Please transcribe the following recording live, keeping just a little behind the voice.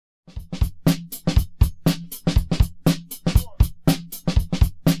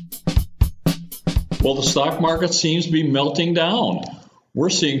Well, the stock market seems to be melting down. We're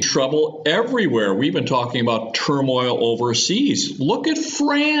seeing trouble everywhere. We've been talking about turmoil overseas. Look at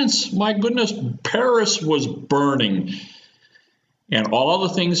France. My goodness, Paris was burning. And all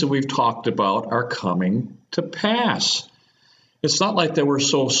the things that we've talked about are coming to pass. It's not like that we're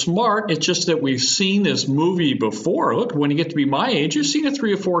so smart. It's just that we've seen this movie before. Look, when you get to be my age, you've seen it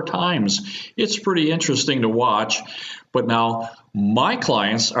 3 or 4 times. It's pretty interesting to watch. But now my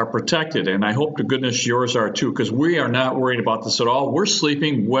clients are protected, and I hope to goodness yours are too, because we are not worried about this at all. We're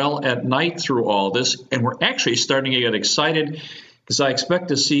sleeping well at night through all this, and we're actually starting to get excited because I expect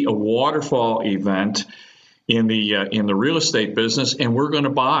to see a waterfall event in the real estate business, and we're going to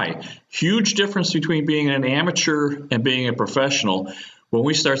buy. Huge difference between being an amateur and being a professional. When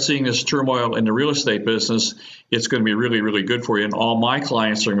we start seeing this turmoil in the real estate business, it's going to be really, really good for you. And all my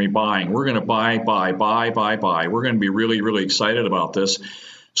clients are going to be buying. We're going to buy. We're going to be really, really excited about this.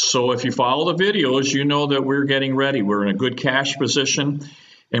 So if you follow the videos, you know that we're getting ready. We're in a good cash position,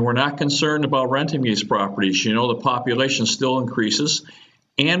 and we're not concerned about renting these properties. You know, the population still increases.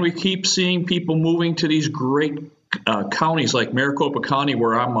 And we keep seeing people moving to these great counties like Maricopa County,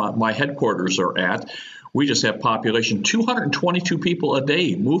 where my headquarters are at. We just have population 222 people a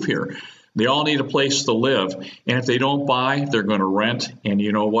day move here. They all need a place to live. And if they don't buy, they're going to rent. And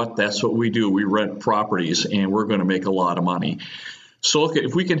you know what? That's what we do. We rent properties, and we're going to make a lot of money. So look,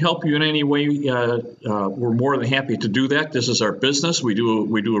 if we can help you in any way, we're more than happy to do that. This is our business. We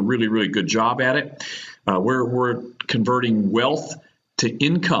do a really, really good job at it. We're converting wealth to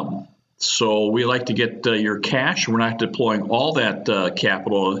income. So we like to get your cash. We're not deploying all that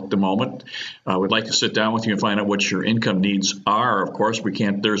capital at the moment. We'd like to sit down with you and find out what your income needs are. Of course, we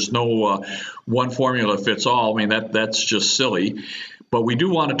can't. There's no one formula fits all. I mean, that's just silly. But we do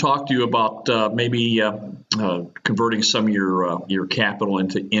want to talk to you about maybe converting some of your capital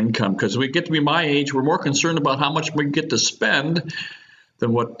into income, because we get to be my age. We're more concerned about how much we get to spend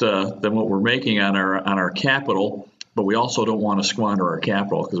than what we're making on our capital. But we also don't want to squander our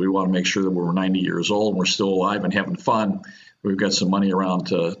capital, because we want to make sure that we're 90 years old and we're still alive and having fun. We've got some money around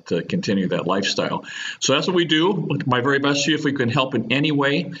to continue that lifestyle. So that's what we do. My very best to you. If we can help in any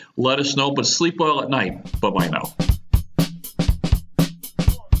way, let us know. But sleep well at night. Bye-bye now.